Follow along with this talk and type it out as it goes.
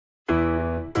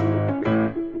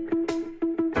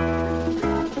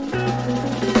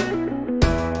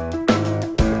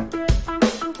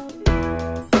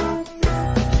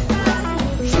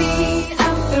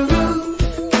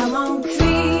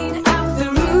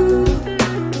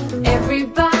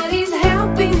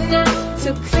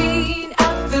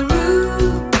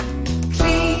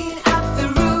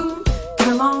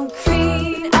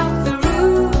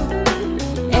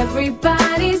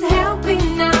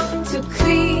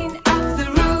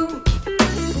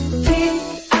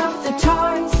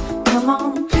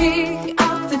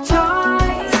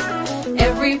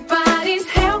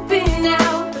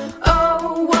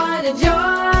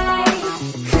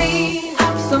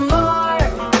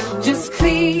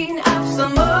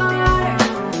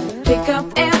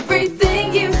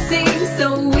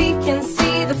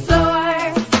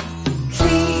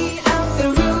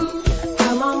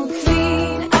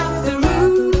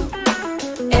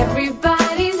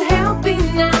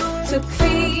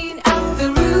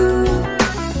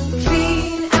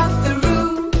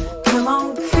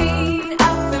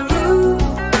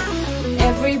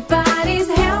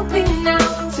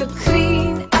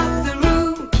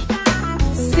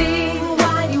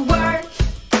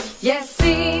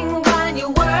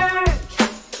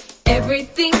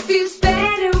Everything feels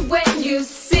better when you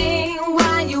sing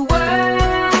while you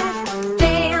work.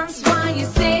 Dance while you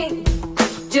sing.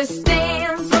 Just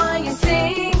dance while you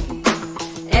sing.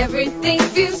 Everything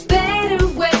feels better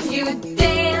when you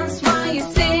dance while you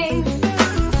sing.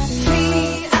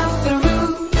 Clean up the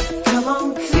room. Come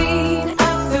on, clean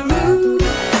up the room.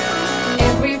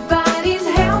 Everybody's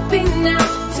helping now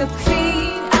to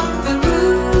clean up the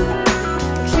room.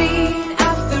 Clean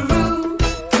up the room.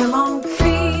 Come on,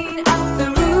 clean up the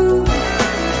room.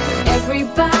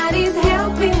 Everybody's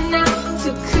helping now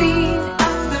to clean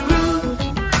up the room.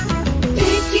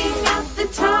 Picking up the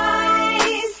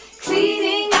toys,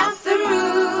 cleaning up the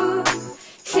room.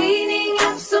 Cleaning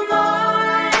up some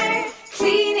more,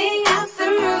 cleaning up the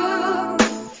room.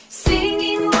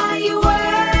 Singing while you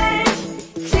work,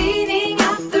 cleaning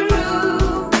up the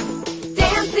room.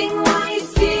 Dancing while you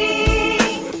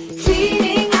sing,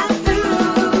 cleaning up the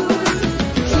room.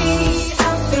 Clean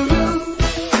up the room,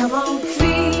 come on,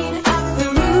 clean up the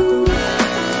room.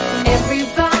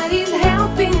 Everybody's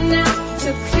helping now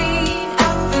to clean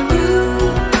up the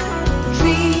room.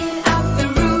 Clean up the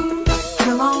room,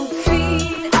 come on,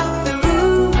 clean up the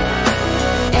room.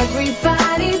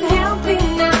 Everybody's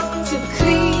helping now to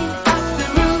clean up the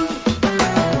room.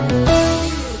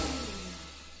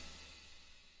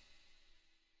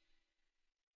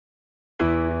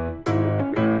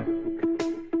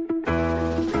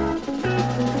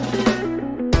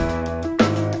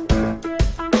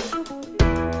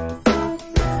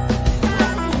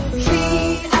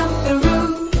 Clean up the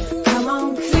room, come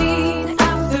on, clean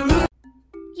up the room.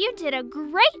 You did a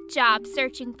great job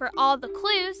searching for all the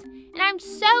clues, and I'm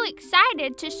so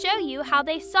excited to show you how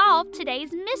they solved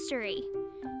today's mystery.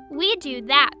 We do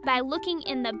that by looking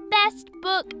in the best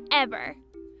book ever.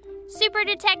 Super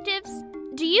Detectives,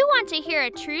 do you want to hear a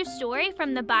true story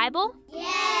from the Bible?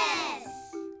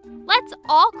 Yes! Let's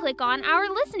all click on our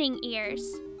listening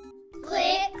ears.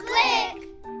 Click, click!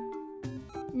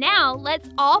 Now let's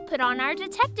all put on our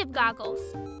detective goggles.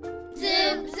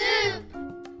 Zoop, zoop!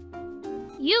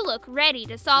 You look ready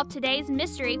to solve today's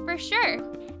mystery for sure.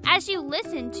 As you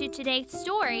listen to today's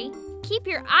story, keep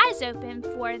your eyes open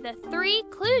for the 3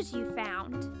 clues you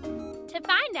found. To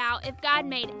find out if God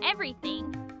made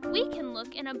everything, we can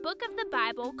look in a book of the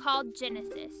Bible called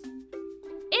Genesis.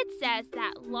 It says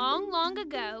that long, long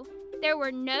ago, there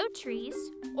were no trees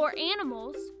or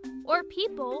animals or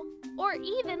people or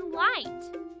even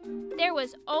light. There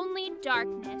was only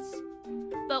darkness.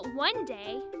 But one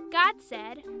day, God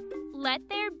said, "Let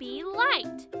there be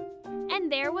light."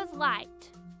 And there was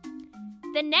light.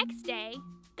 The next day,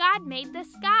 God made the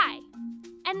sky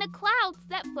and the clouds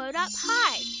that float up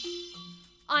high.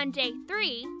 On day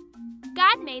 3,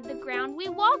 God made the ground we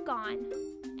walk on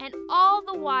and all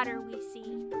the water we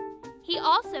see. He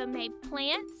also made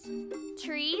plants,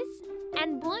 trees,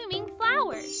 and blooming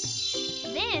flowers.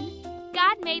 Then,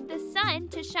 God made the sun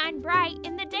to shine bright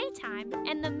in the daytime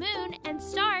and the moon and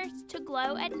stars to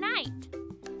glow at night.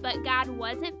 But God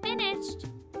wasn't finished.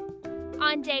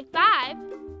 On day 5,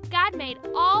 God made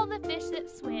all the fish that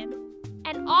swim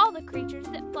and all the creatures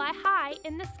that fly high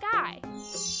in the sky.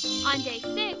 On day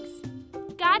 6,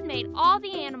 God made all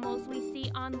the animals we see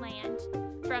on land,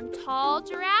 from tall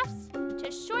giraffes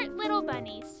to short little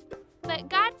bunnies. But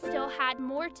God still had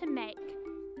more to make.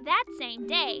 That same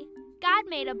day, God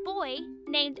made a boy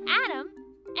named Adam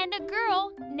and a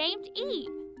girl named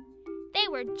Eve. They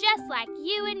were just like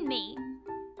you and me.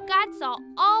 God saw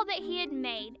all that He had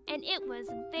made, and it was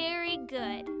very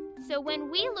good. So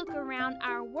when we look around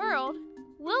our world,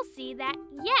 we'll see that,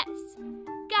 yes,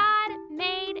 God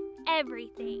made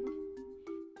everything.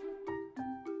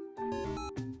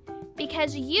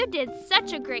 Because you did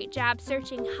such a great job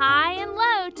searching high and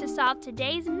low to solve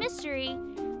today's mystery,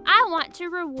 I want to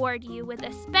reward you with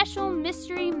a special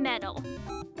mystery medal.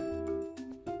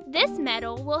 This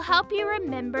medal will help you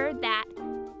remember that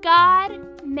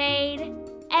God made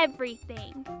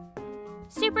everything.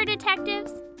 Super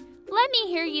Detectives, let me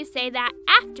hear you say that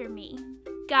after me.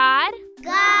 God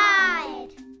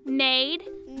made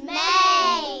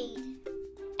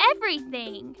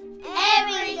everything.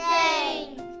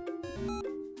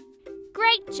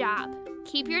 Great job.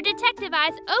 Keep your detective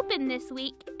eyes open this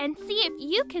week and see if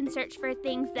you can search for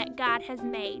things that God has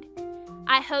made.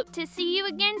 I hope to see you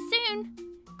again soon.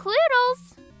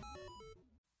 Cloodles!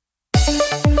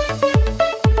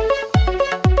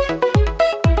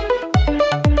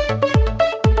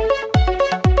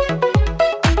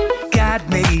 God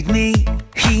made me,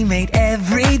 He made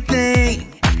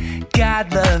everything.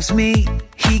 God loves me,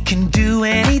 He can do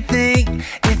anything.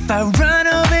 If I run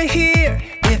over here,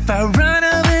 if I run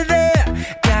over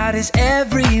there, God is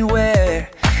everywhere,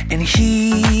 and and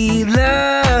He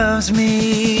loves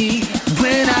me.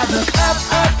 When I look up,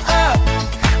 up, up,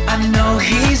 I know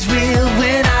He's real.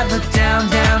 When I look down,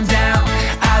 down, down,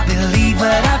 I believe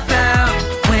what I found.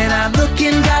 When I look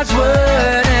in God's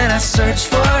Word and I search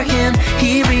for Him,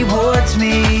 He rewards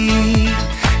me,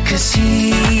 'cause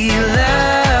He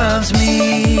loves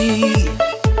me.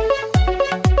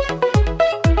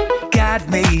 God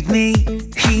made me,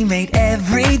 He made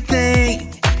everything.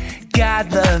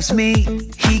 God loves me,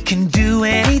 He can do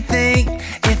anything.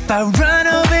 If I run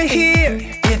over here,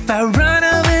 if I run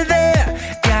over there,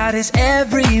 God is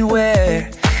everywhere,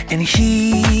 and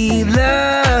He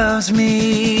loves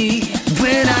me.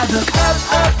 When I look up,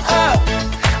 up, up,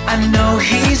 I know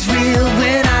He's real.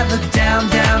 When I look down,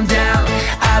 down, down,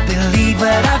 I believe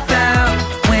what I found.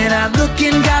 When I look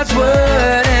in God's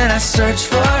Word and I search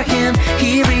for Him,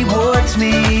 He rewards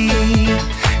me,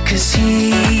 'cause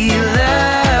He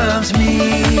loves me.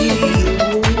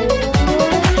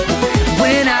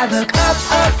 When I look up,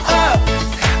 up, up,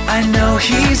 I know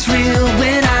He's real.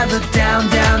 When I look down,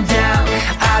 down, down,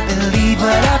 I believe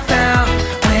what I found.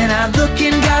 When I look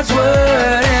in God's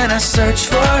Word and I search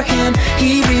for Him,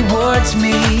 He rewards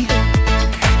me,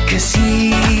 'cause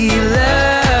He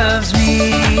loves me,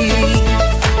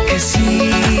 'cause He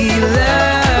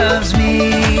loves me,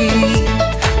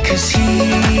 'cause He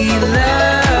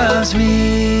loves me.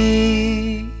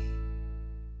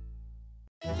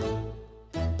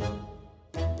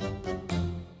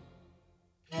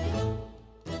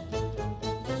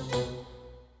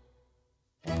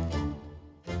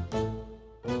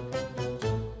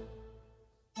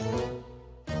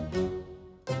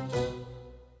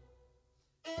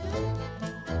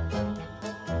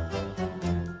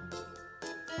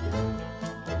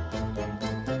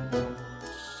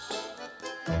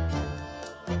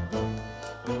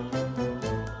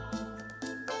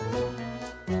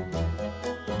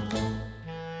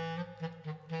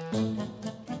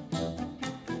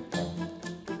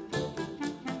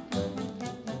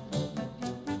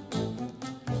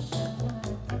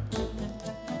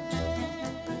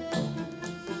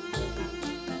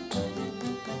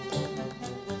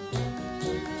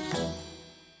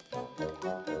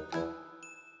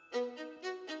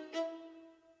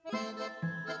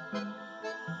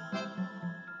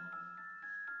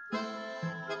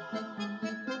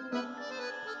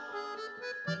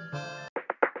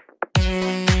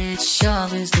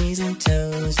 Shoulders, knees and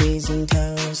toes, knees and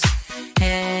toes.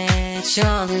 Head,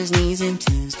 shoulders, knees and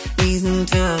toes, knees and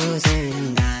toes,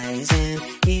 and eyes and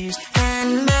ears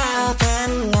and mouth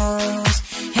and nose.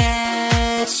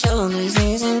 Head, shoulders,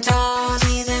 knees and toes,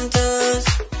 knees and toes.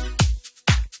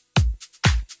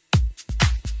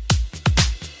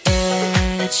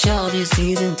 Head, shoulders,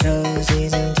 knees and toes,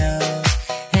 knees and toes.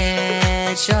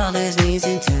 Head, shoulders, knees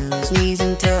and toes, knees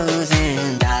and toes,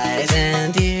 and eyes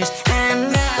and ears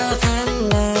and mouth and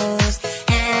nose.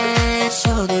 Head,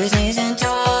 shoulders, knees and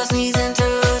toes, knees and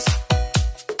toes.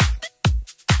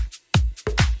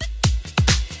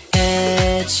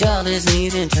 Head, shoulders,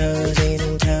 knees and toes, knees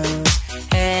and toes.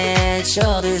 Head,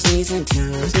 shoulders, knees and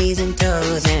toes, knees and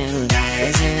toes, and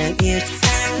eyes and ears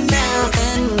and mouth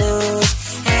and nose.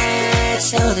 Head,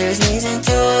 shoulders, knees and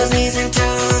toes, knees and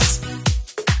toes.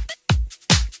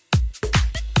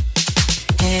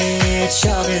 Head,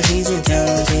 shoulders, knees and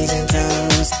toes, knees and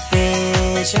toes.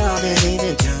 Head, shoulders, knees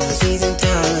and toes, knees and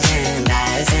toes, and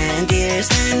eyes and ears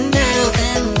and mouth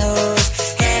and nose.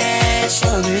 Head,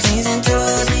 shoulders, knees and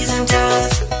toes, knees and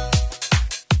toes.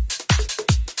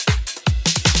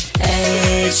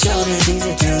 Head, shoulders, knees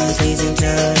and toes, knees and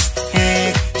toes.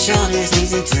 Head, shoulders,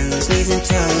 knees and toes, knees and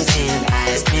toes, and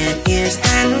eyes and ears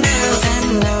and mouth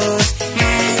and nose.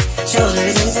 Head,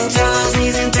 shoulders, knees and toes,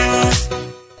 knees and toes.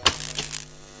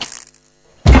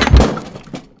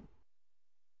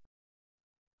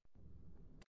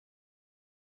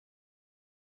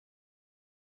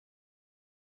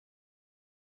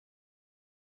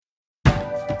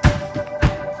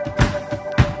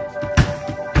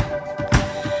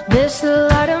 This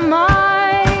light of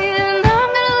mine, I'm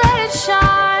gonna let it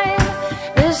shine.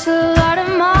 This light of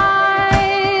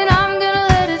mine, I'm gonna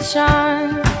let it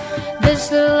shine.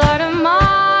 This light of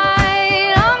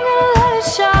mine, I'm gonna let it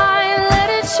shine. Let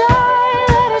it shine,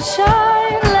 let it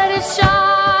shine, let it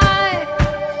shine.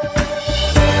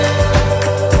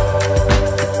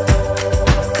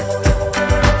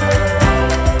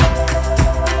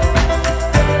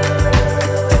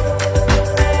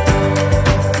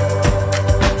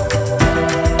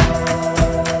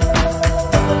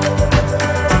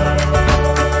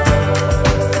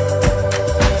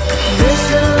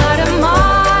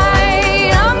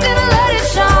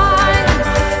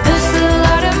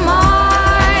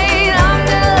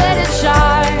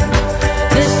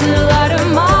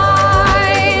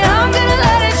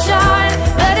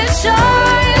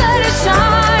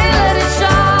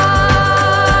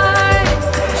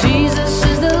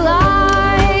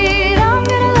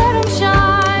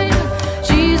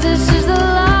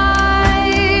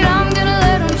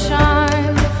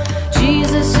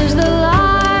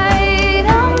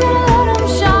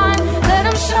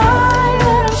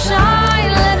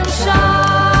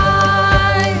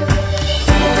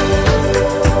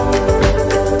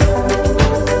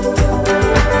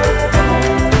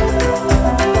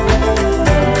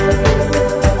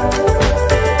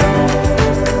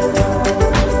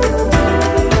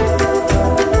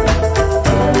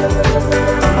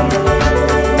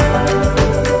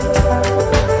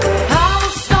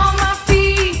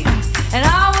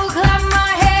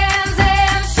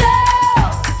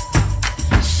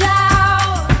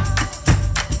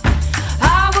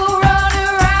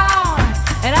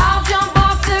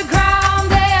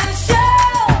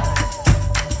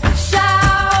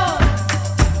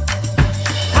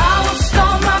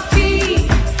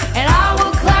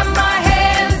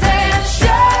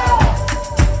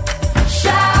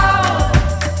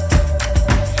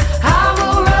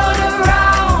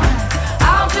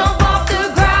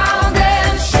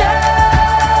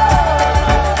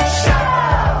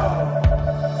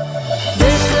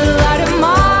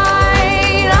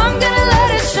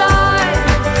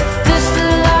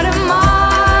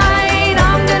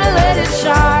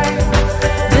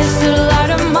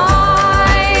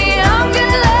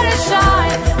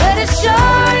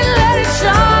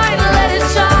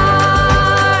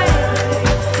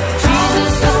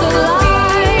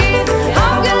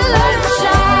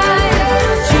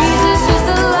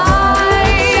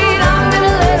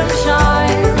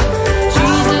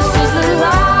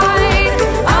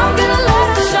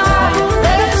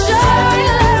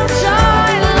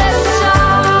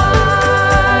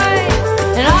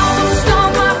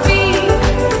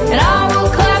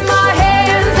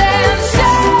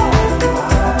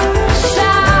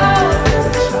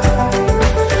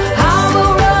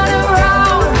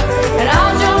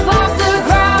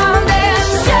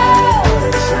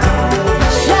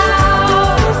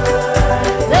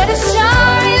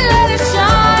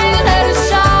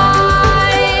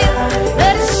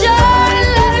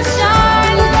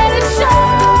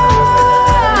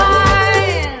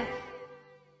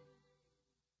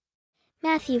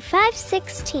 Matthew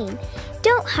 5:16.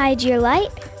 Don't hide your light,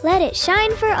 let it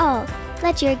shine for all.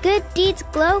 Let your good deeds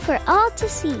glow for all to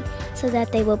see, so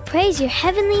that they will praise your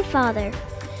heavenly Father.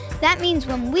 That means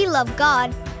when we love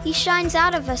God, He shines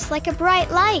out of us like a bright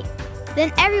light.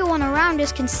 Then everyone around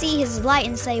us can see His light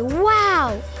and say,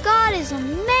 "Wow, God is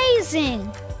amazing!"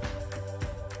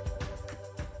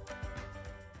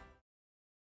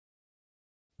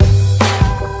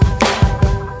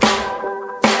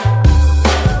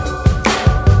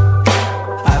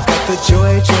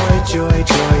 Joy, joy, joy,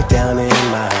 joy down in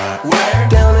my heart. Where?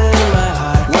 Down in my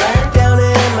heart. Where? Down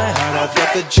in my heart. I've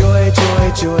got the joy, joy,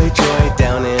 joy, joy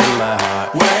down in my heart.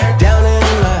 Where? Down in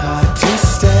my heart to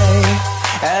stay.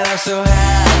 And I'm so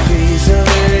happy, so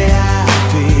very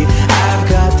happy. I've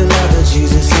got the love of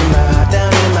Jesus in my heart,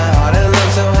 down in my heart. And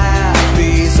I'm so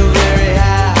happy, so very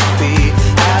happy.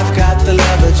 I've got the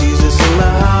love of Jesus in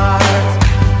my heart.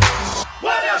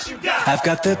 What else you got? I've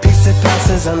got the peace that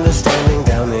passes understanding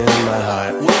down in my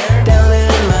heart. Where? Down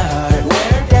in my heart.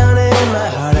 Where? Down in my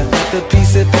heart. I've got the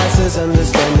peace that passes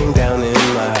understanding down in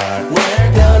my heart.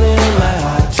 Where? Down in my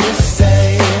heart to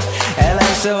stay. And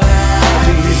I'm so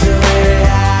happy, so very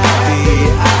happy.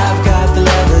 I've got the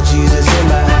love of Jesus in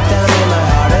my heart, down in my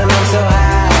heart. And I'm so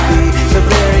happy, so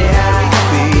very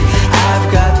happy. I've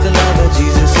got the love of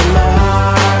Jesus in my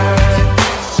heart.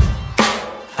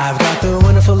 I've got the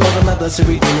wonderful love of my blessed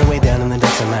Redeemer way down in the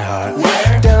depths of my heart.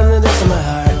 Where? Down in the depths of my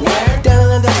heart. Where? Down in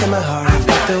the depths of my heart. I've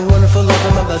got the wonderful love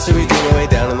of my blessed Redeemer way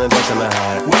down in the depths of my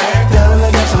heart. Where? Down in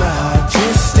the depths of my heart to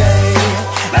stay.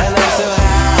 And I'm so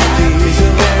happy, so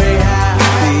very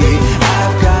happy.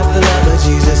 I've got the love of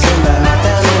Jesus in my heart,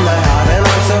 down in my heart. And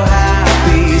I'm so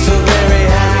happy, so very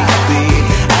happy.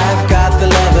 I've got the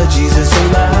love of Jesus in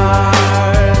my heart.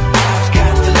 I've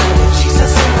got the love of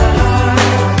Jesus in my heart.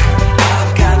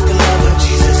 I've got the love of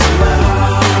Jesus in my heart.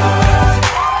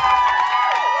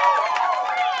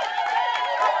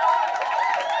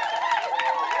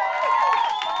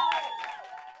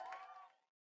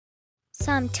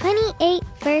 Psalm 28,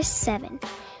 verse 7.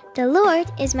 The Lord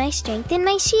is my strength and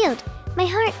my shield. My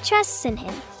heart trusts in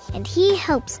Him, and He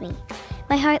helps me.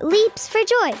 My heart leaps for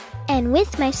joy, and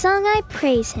with my song I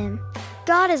praise Him.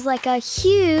 God is like a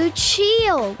huge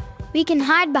shield. We can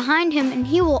hide behind Him and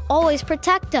He will always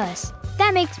protect us.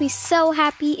 That makes me so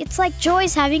happy. It's like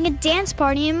joy's having a dance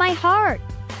party in my heart.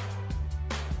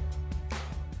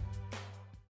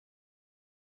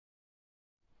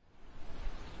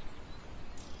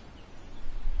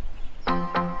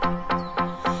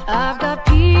 I've got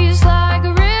peace like a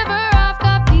river, I've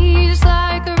got peace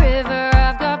like a river,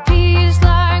 I've got peace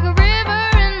like a river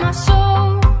in my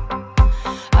soul.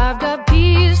 I've got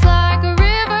peace like a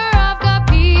river, I've got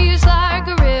peace like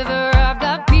a river, I've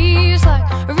got peace like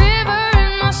a river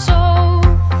in my soul.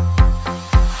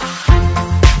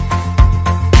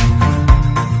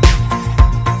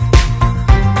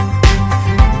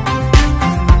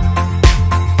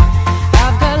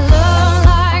 I've got love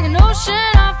like an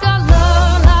ocean, I've got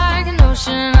love like an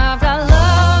ocean, I've got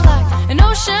love like an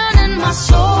ocean in my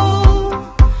soul.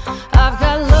 I've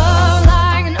got love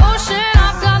like an ocean,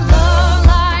 I've got love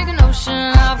like an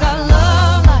ocean, I've got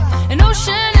love like an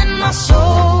ocean in my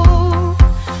soul.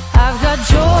 I've got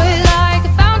joy like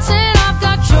a fountain, I've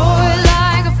got joy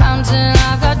like a fountain,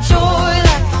 I've got joy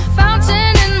like a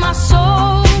fountain in my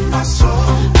soul.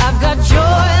 I've got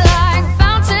joy like a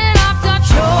fountain, I've got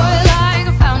joy like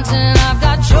a fountain, I've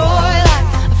got joy like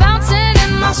a fountain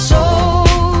in my soul.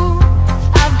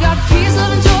 I've got peace,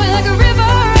 love, and joy like a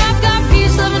river. I've got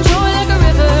peace, love, and joy like a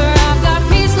river. I've got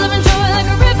peace, love, and joy like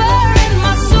a river in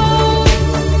my soul.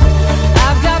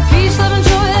 I've got peace, love, and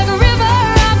joy like a river.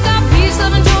 I've got peace,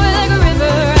 love, and joy like a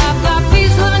river. I've got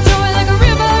peace, love, and joy like a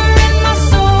river in my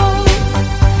soul.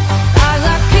 I've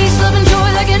got peace, love, and joy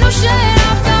like an ocean.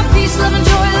 I've got peace, love, and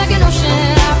joy like an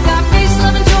ocean. I've got peace,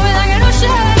 love, and joy like an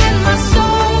ocean in my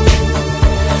soul.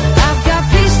 I've got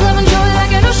peace, love, and joy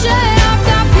like an ocean. I've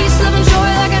got peace, love, and joy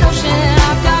like an ocean.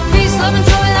 I've got peace, love, and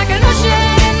joy like an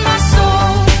ocean in my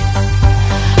soul.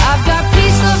 I've got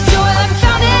peace, love, joy like a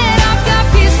fountain. I've got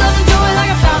peace, love, and joy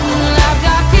like a fountain. I've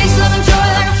got peace, love, and joy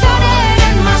like a fountain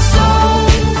in my soul.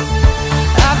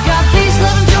 I've got peace,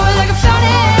 love, and joy like a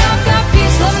fountain. I've got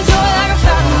peace, love, and joy like a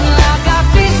fountain. I've got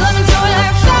peace, love, and joy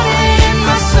like a fountain in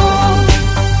my soul.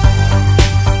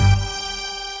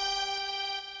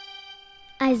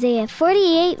 Isaiah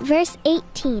 48, verse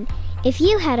 18. If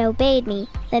you had obeyed me,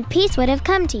 then peace would have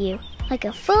come to you, like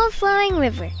a full flowing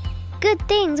river. Good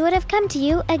things would have come to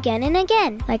you again and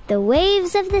again, like the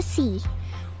waves of the sea.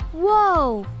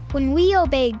 Whoa! When we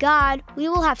obey God, we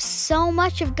will have so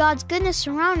much of God's goodness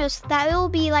around us that it will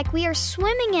be like we are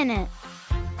swimming in it.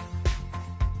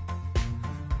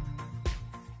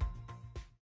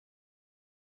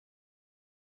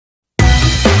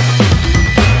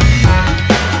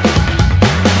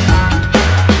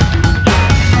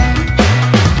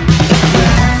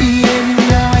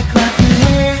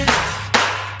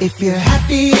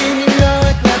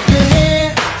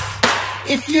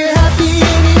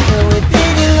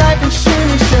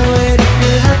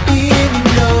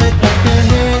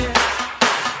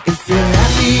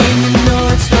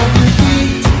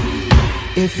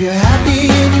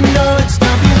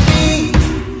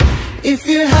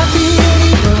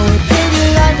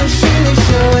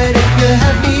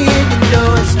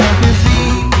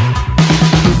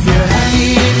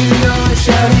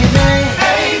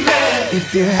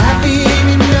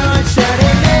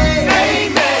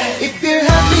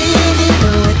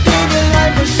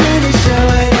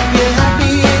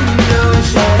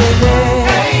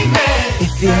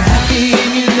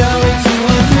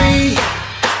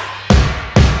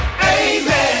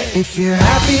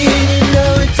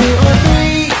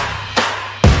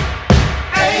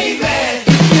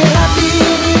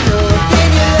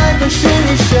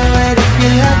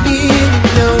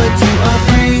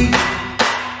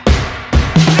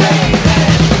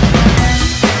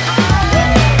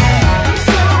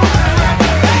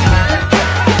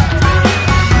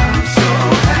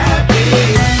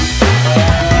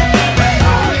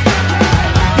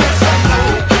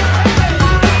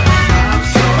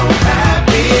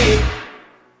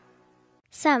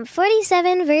 Psalm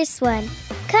 47, verse 1.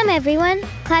 Come, everyone,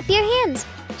 clap your hands.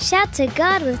 Shout to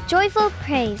God with joyful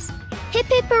praise. Hip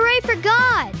hip hooray for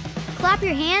God! Clap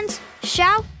your hands,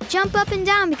 shout, jump up and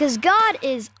down because God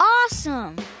is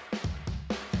awesome!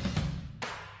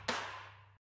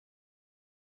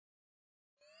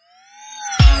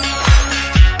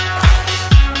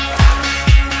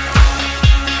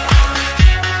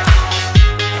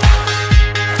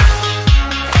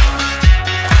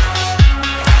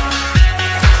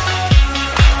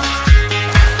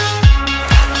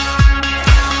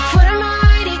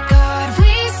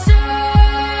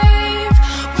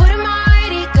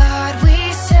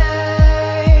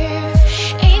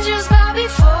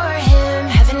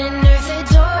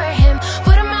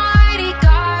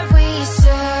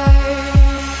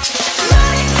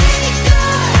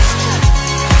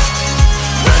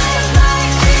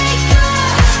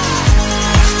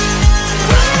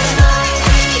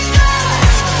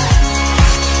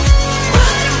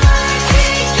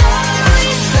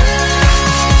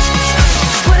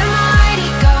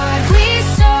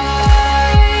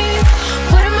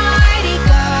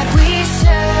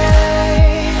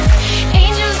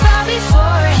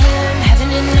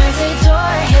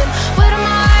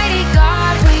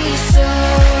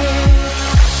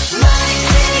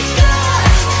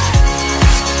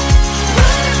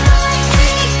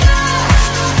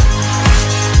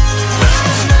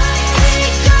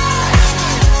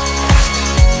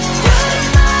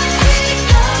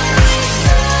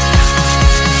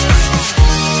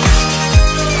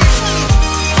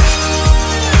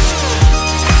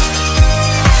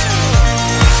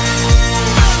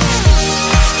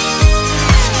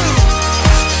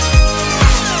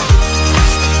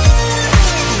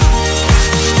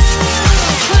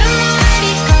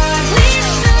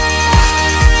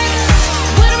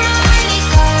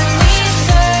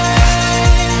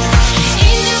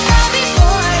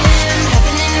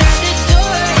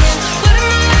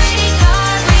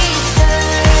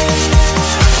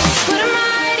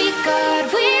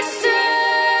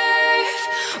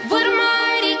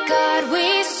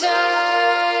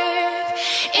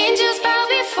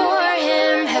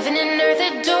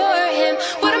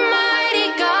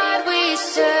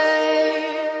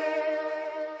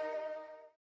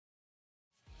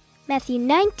 Matthew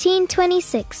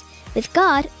 19:26. With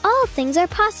God, all things are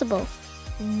possible.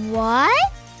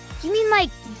 What? You mean like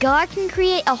God can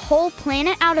create a whole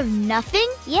planet out of nothing?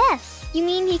 Yes. You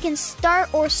mean he can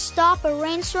start or stop a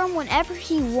rainstorm whenever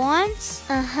he wants?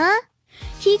 Uh-huh.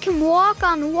 He can walk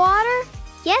on water?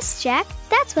 Yes, Jack,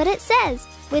 that's what it says.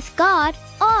 With God,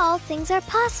 all things are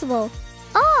possible.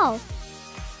 All.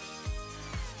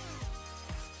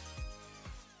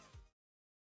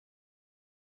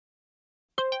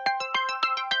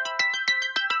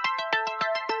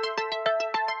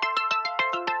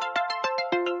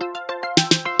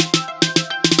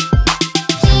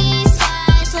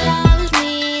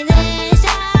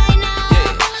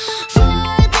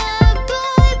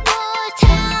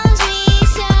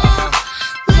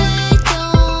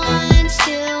 Little ones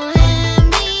to him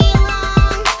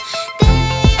belong.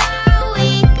 They are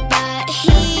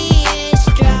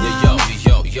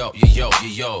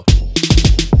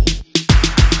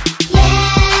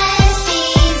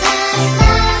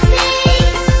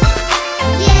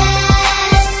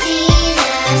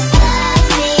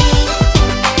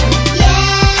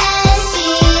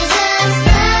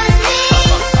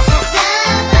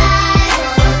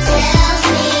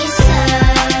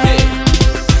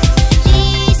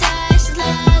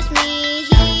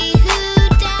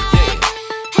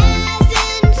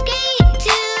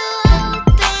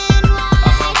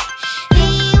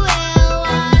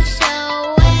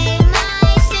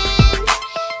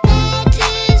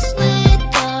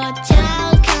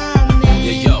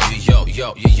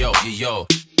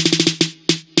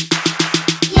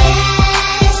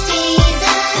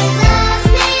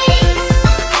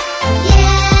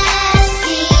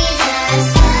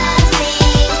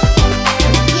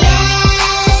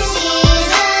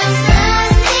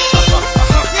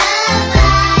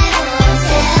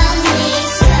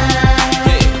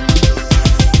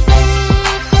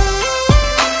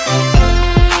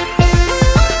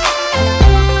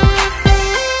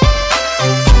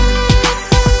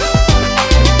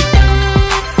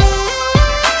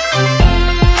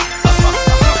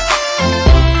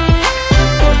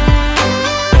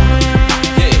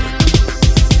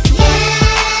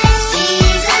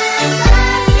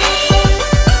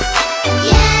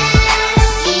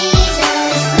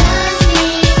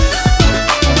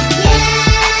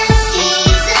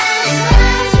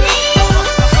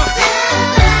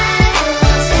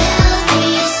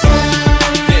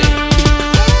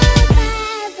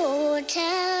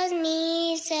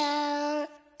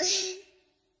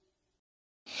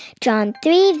John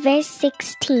 3, verse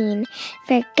 16.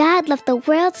 For God loved the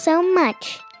world so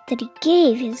much that he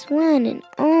gave his one and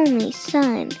only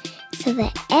Son, so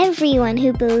that everyone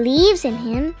who believes in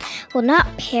him will not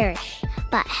perish,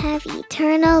 but have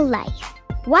eternal life.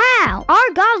 Wow!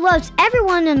 Our God loves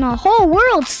everyone in the whole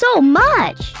world so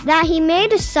much that he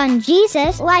made his son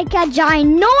Jesus like a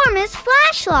ginormous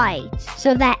flashlight,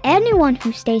 so that anyone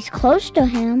who stays close to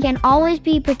him can always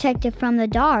be protected from the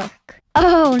dark.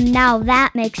 Oh, now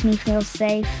that makes me feel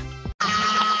safe.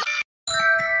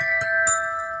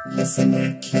 Listen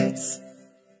up, kids.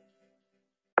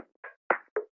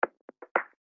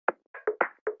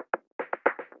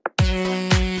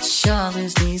 Head,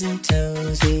 shoulders, knees and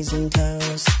toes, knees and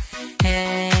toes.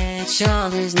 Head,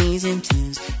 shoulders, knees and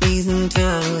toes, knees and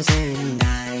toes, and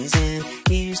eyes and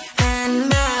ears and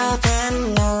mouth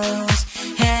and nose.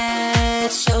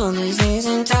 Head, shoulders, knees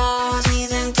and toes,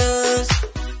 knees and toes.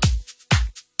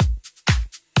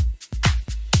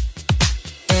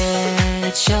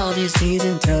 Head, shoulders, knees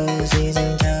and toes, knees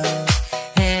and toes.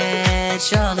 Head,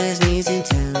 shoulders, knees and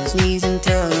toes, knees and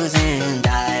toes, and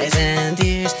eyes and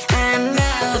ears and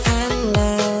mouth and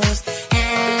nose.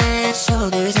 Head,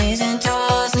 shoulders, knees and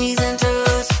toes, knees and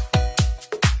toes.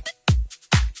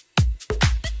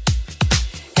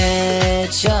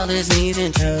 Head, shoulders, knees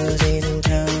and toes, knees and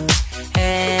toes.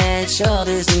 Head,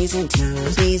 shoulders, knees and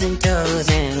toes, knees and toes,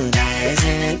 and eyes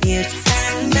and ears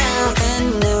and mouth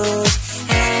and nose.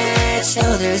 Head,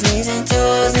 shoulders, knees and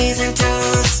toes, knees and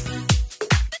toes.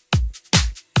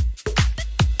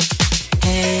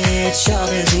 Head,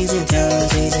 shoulders, knees and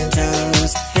toes, knees and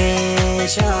toes. Head,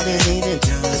 shoulders, knees and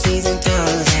toes, knees and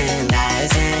toes, and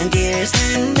eyes and ears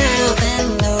and mouth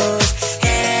and nose.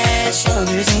 Head,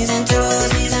 shoulders, knees and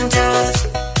toes, knees and toes.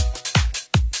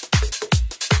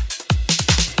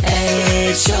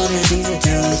 Head, shoulders, knees and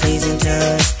toes, knees and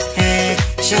toes. Head,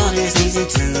 shoulders, knees and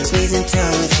toes, knees and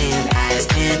toes, and eyes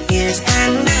and ears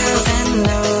and mouth and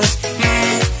nose.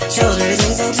 Head, shoulders,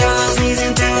 knees and toes, knees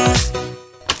and toes.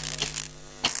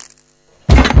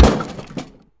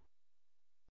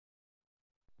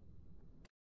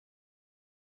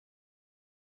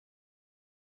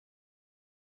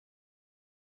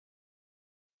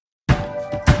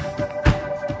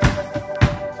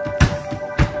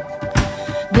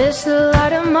 This the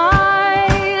light of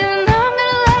mine, I'm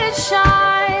gonna let it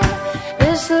shine.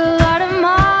 This the light of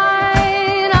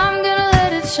mine, I'm gonna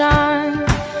let it shine.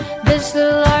 This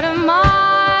the light of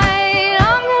mine,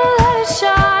 I'm gonna let it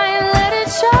shine. Let it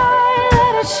shine,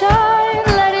 let it shine,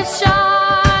 let it shine.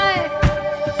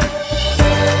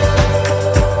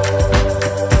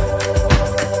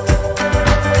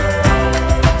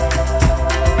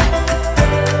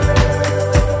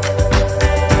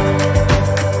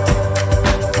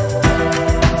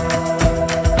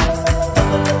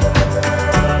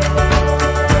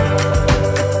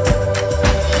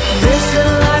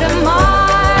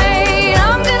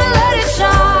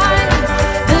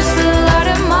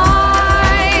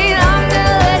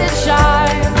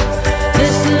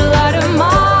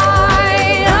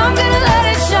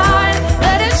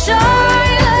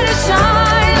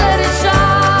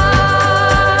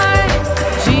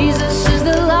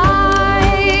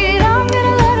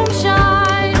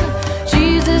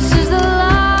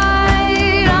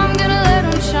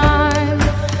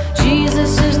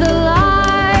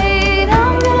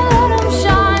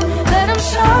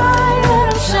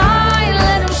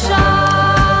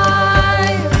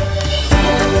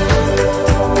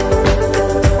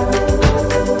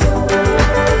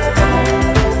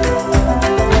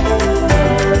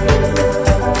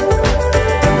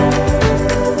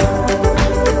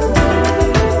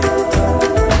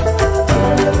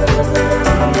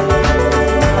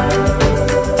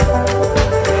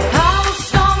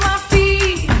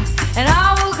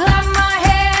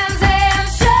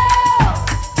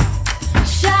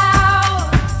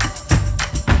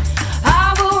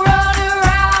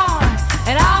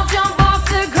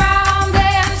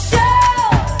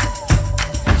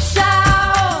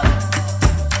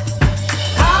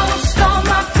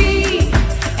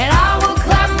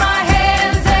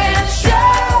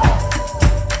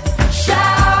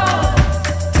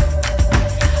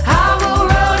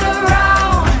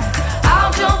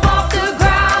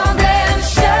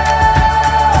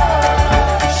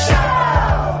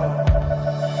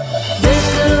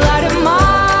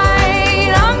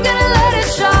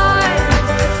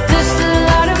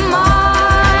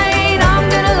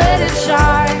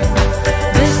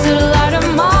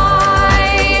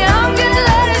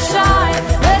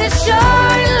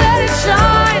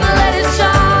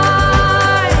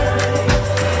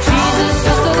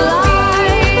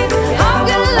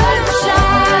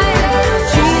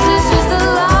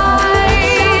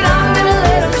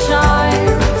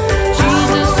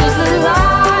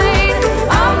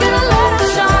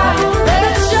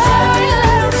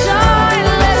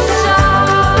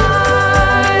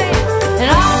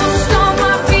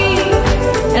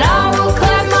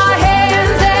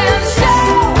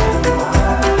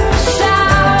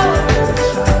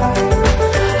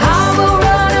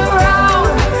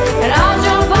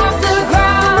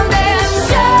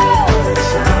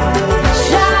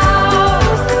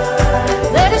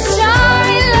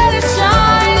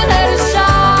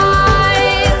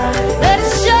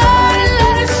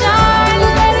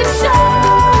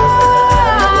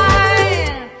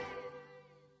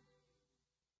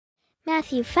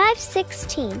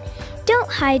 5:16. Don't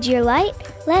hide your light,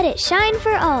 let it shine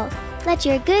for all. Let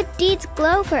your good deeds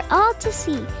glow for all to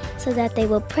see, so that they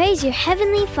will praise your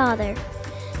heavenly Father.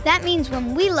 That means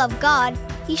when we love God,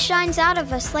 He shines out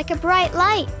of us like a bright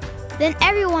light. Then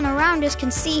everyone around us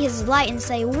can see His light and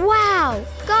say, "Wow,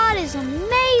 God is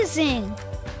amazing!"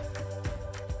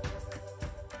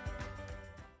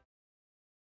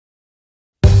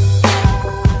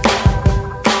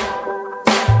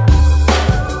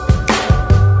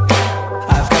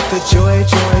 I've got the joy,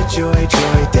 joy, joy,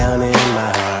 joy down in my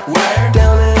heart. Where?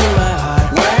 Down in my heart.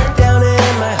 Where? Down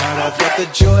in my heart. I've got the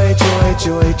joy, joy,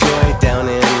 joy, joy down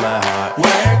in my heart.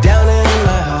 Where? Down in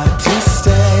my heart to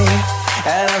stay.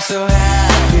 And I'm so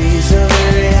happy, so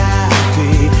very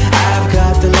happy. I've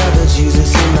got the love of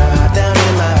Jesus in my heart, down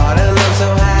in my heart. And I'm so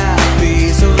happy,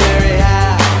 so very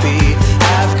happy.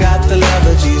 I've got the love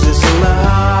of Jesus in my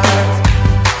heart.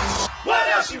 What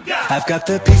else you got? I've got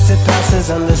the peace that passes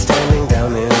understanding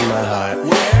down in my heart.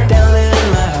 Where? Down in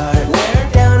my heart. Where?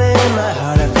 Down in my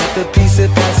heart. I've got the peace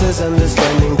that passes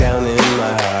understanding down in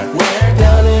my heart. Where?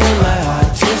 Down in my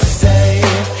heart to stay.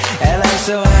 And I'm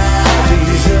so happy,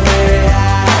 so very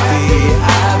happy.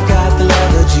 I've got the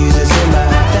love of Jesus in my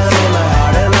heart, down in my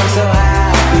heart. And I'm so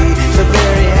happy, so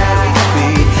very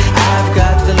happy. I've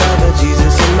got the love of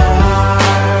Jesus in my heart.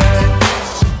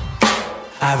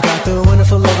 I've got the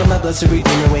wonderful love of my blessed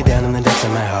Redeemer way down in the depths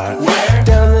of my heart. Where?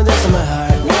 Down in the depths of my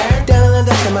heart. Where? Down in the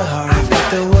depths of my heart. I've got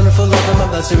the wonderful love of my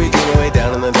blessed Redeemer way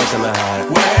down in the depths of my heart.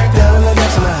 Where? Down in the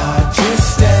depths of my heart to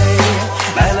stay.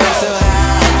 And I'm so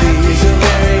happy, so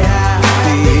very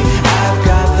happy. I've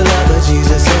got the love of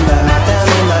Jesus in my heart, down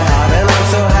in my heart. And I'm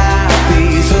so happy,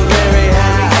 so very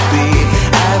happy.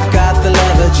 I've got the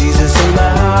love of Jesus in my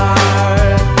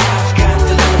heart. I've got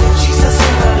the love of Jesus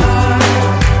in my heart.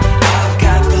 I've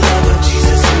got the love of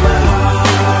Jesus in my heart.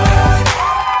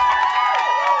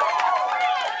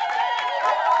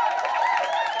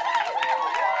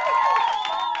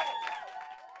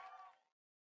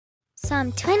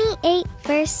 Psalm 28,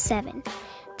 verse 7.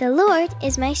 The Lord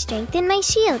is my strength and my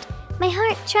shield. My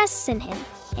heart trusts in Him,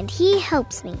 and He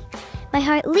helps me. My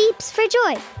heart leaps for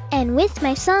joy, and with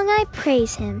my song I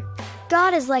praise Him.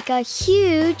 God is like a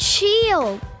huge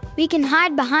shield. We can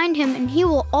hide behind Him and He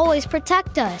will always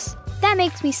protect us. That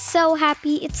makes me so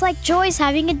happy. It's like joy's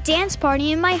having a dance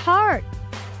party in my heart.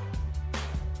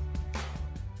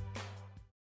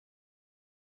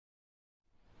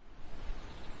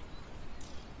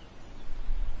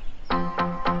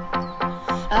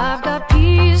 I've got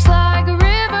peace like a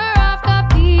river, I've got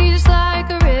peace like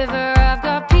a river, I've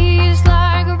got peace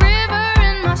like a river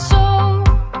in my soul.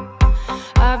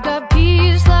 I've got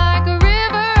peace like a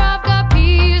river, I've got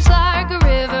peace like a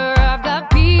river, I've got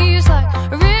peace like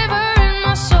a river in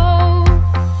my soul.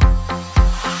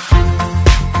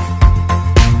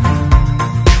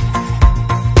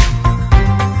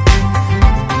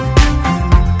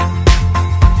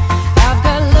 I've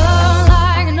got love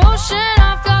like an ocean,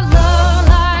 I've got love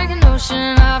like an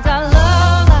ocean, I've got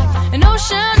love like an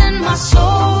ocean in my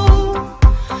soul.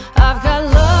 I've got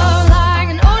love like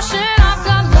an ocean, I've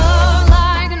got love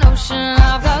like an ocean,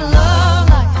 I've got love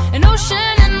like an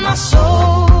ocean in my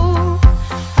soul.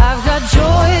 I've got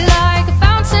joy like a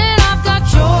fountain, I've got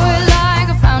joy like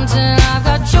a fountain, I've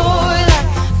got joy like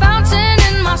a fountain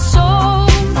in my soul.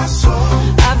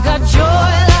 I've got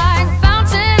joy like a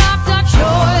fountain, I've got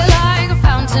joy like a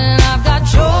fountain, I've got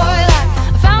joy like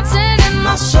a fountain in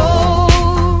my soul.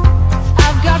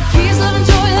 I've got peace, love, and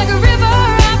joy like a river.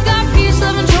 I've got peace,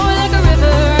 love, and joy like a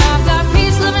river. I've got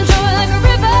peace, love, and joy like a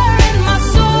river in my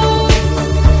soul.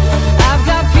 I've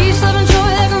got peace, love, and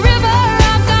joy like a river.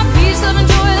 I've got peace, love, and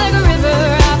joy like a river.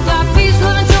 I've got peace,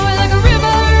 love, and joy like a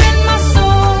river in my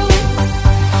soul.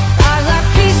 I've got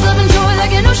peace, love, and joy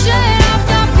like an ocean. I've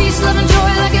got peace, love, and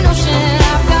joy like an ocean.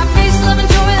 I've got peace, love, and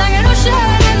joy like an ocean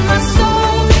in my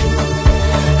soul.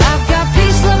 I've got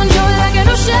peace, love, and joy like an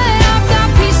ocean. I've got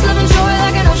peace, love, and joy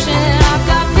like an ocean. I've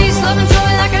got peace, love, and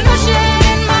joy like an ocean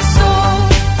in my soul.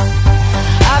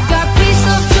 I've got peace,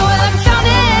 love, joy like a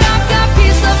fountain. I've got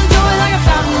peace, love, and joy like a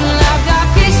fountain. I've got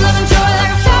peace, love, and joy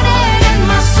like a fountain in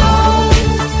my soul.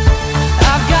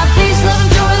 I've got peace, love,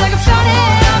 and joy like a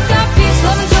fountain. I've got peace,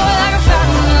 love, and joy like a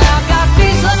fountain. I've got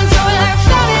peace, love, and joy like a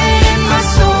fountain in my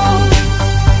soul.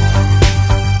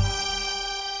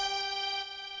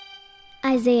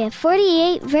 Isaiah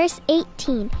 48, verse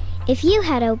 18. If you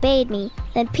had obeyed me,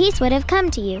 then peace would have come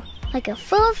to you, like a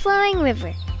full flowing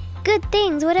river. Good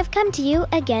things would have come to you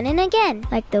again and again,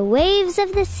 like the waves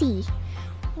of the sea.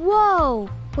 Whoa!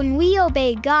 When we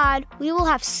obey God, we will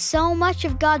have so much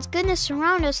of God's goodness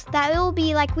around us that it will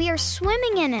be like we are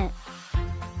swimming in it.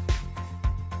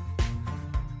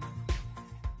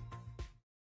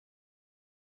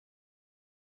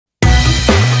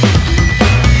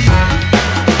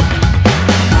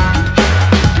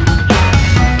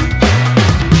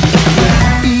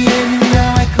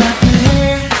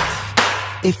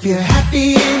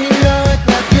 happy and you know it,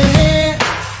 clap your hands.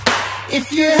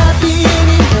 If you're happy and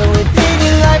you know it, then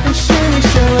your life will surely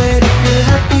show it. If you're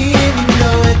happy and you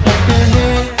know it, clap your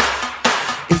hands.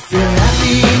 If you're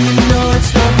happy and you know it,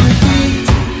 stomp your feet.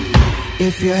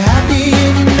 If you're happy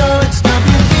and you know it, stomp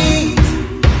your feet.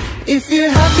 If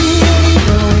you're happy and you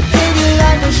know it, then your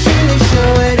life will surely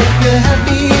show it. If you're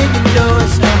happy and you know it,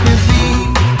 stomp your feet.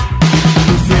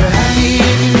 If you're happy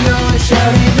and you know it,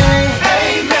 shout amen.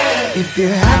 Amen. If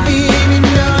you're happy and you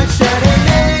know it, shout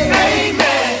amen.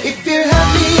 Amen. If you're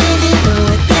happy and you know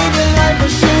it, then your life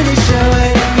will surely show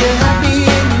it. If you're happy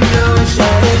and you know it,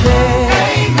 shout amen.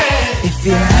 Amen. If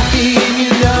you're happy and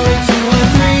you know it, 2 or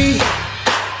 3.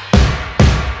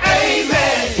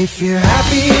 Amen. If you're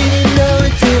happy and you know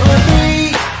it, 2 or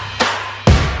 3.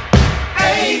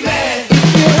 Amen. If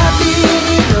you're happy and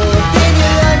you know it, then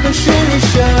your life will surely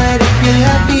show it. If you're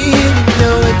happy and you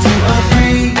know it, 2 or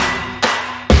 3.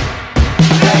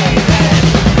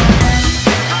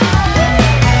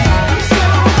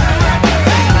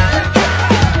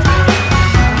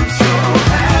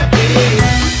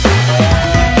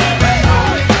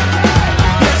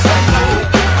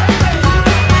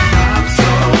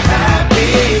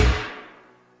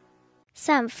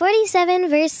 Psalm 47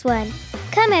 verse 1.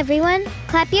 Come everyone,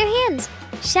 clap your hands.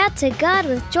 Shout to God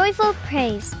with joyful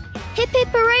praise. Hip hip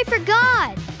hooray for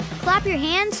God! Clap your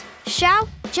hands, shout,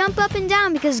 jump up and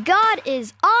down because God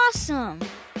is awesome!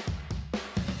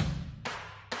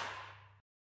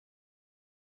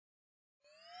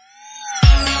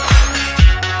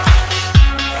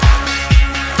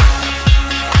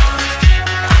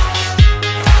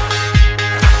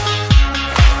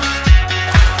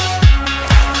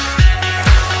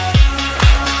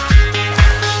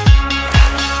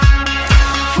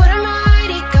 What a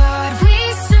mighty God we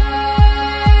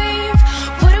serve.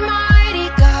 What a mighty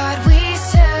God we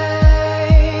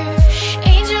serve.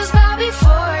 Angels bow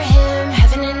before him.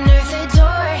 Heaven and earth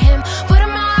adore him. What a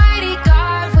mighty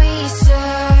God we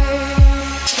serve.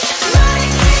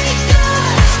 Mighty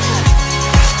God.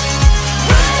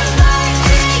 What a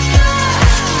mighty God.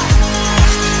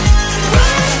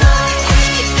 What a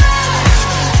mighty God.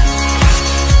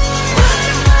 What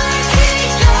a mighty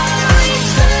God we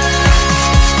serve.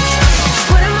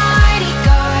 What a mighty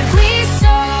God we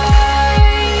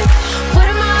serve. What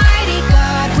a mighty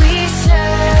God we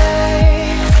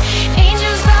serve.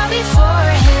 Angels bow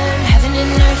before him. Heaven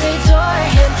and earth adore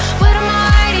him. What a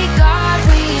mighty God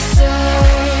we serve.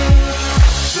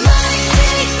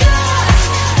 Mighty God.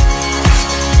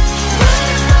 What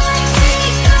a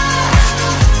mighty God.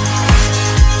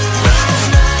 What a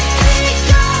mighty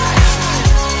God.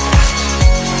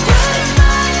 What a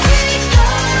mighty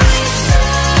God we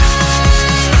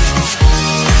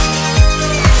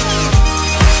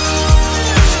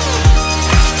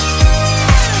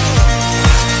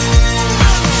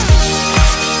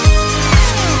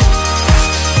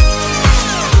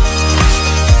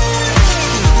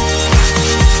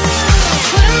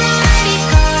What a mighty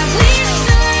God we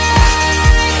serve.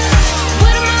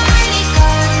 What a mighty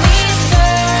God we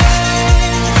serve.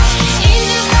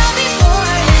 Angels bow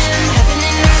before him. Heaven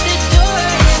and earth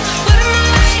adore him. What a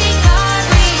mighty God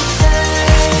we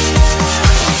serve.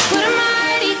 What a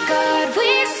mighty God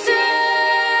we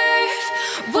serve.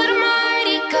 What a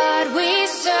mighty God we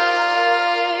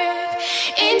serve.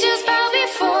 Angels bow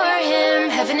before him.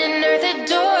 Heaven and earth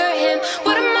adore him.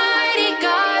 What a mighty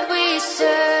God we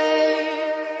serve.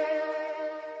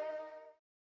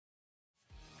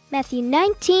 Matthew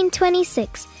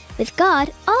 19:26. With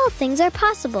God, all things are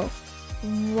possible.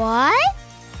 What?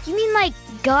 You mean like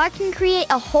God can create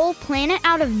a whole planet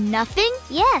out of nothing?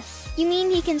 Yes. You mean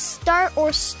he can start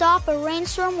or stop a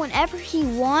rainstorm whenever he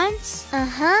wants?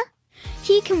 Uh-huh.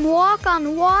 He can walk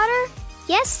on water?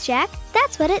 Yes, Jack,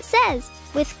 that's what it says.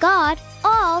 With God,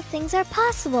 all things are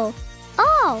possible.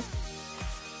 All.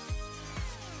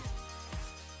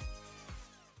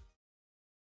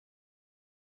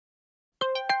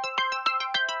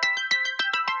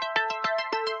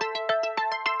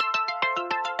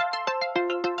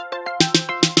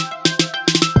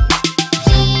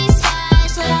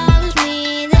 Jesus loves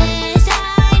me, this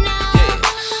I know.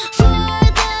 For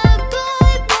the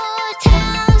Bible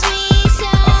tells me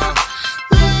so.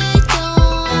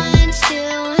 Little ones to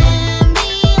him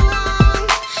belong.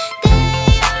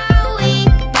 They are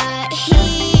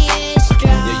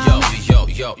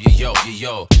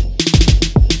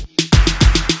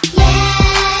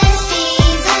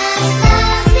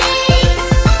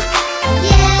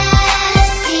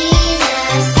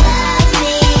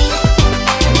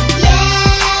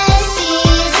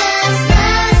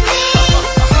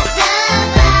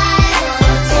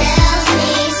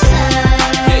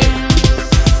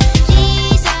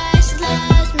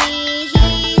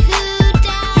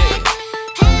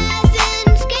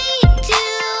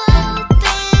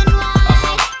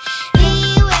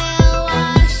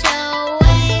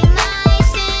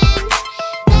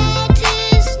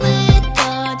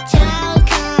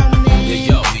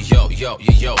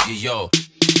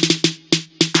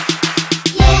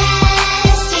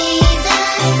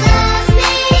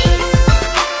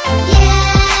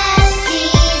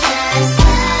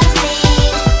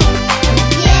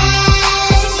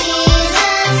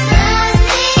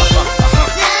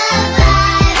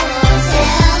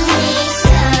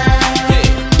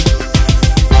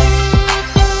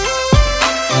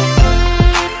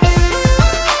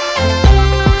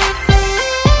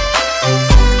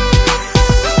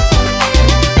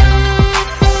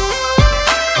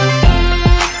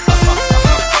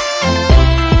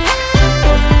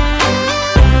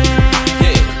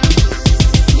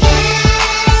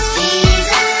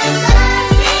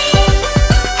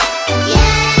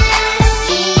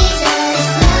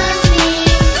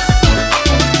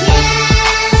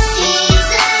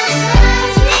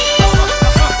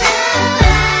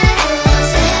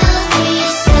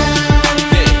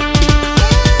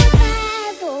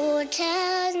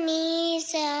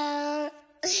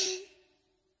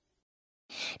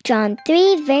John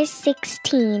 3, verse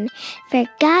 16. For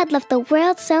God loved the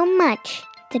world so much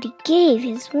that he gave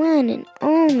his one and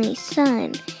only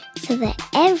Son, so that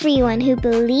everyone who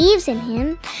believes in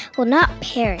him will not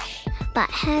perish, but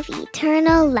have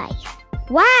eternal life.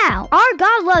 Wow! Our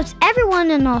God loves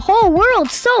everyone in the whole world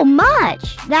so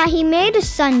much that he made his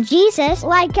son Jesus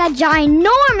like a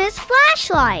ginormous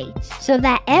flashlight, so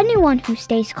that anyone who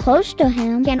stays close to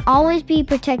him can always be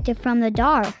protected from the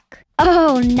dark.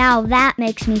 Oh, now that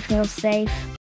makes me feel safe.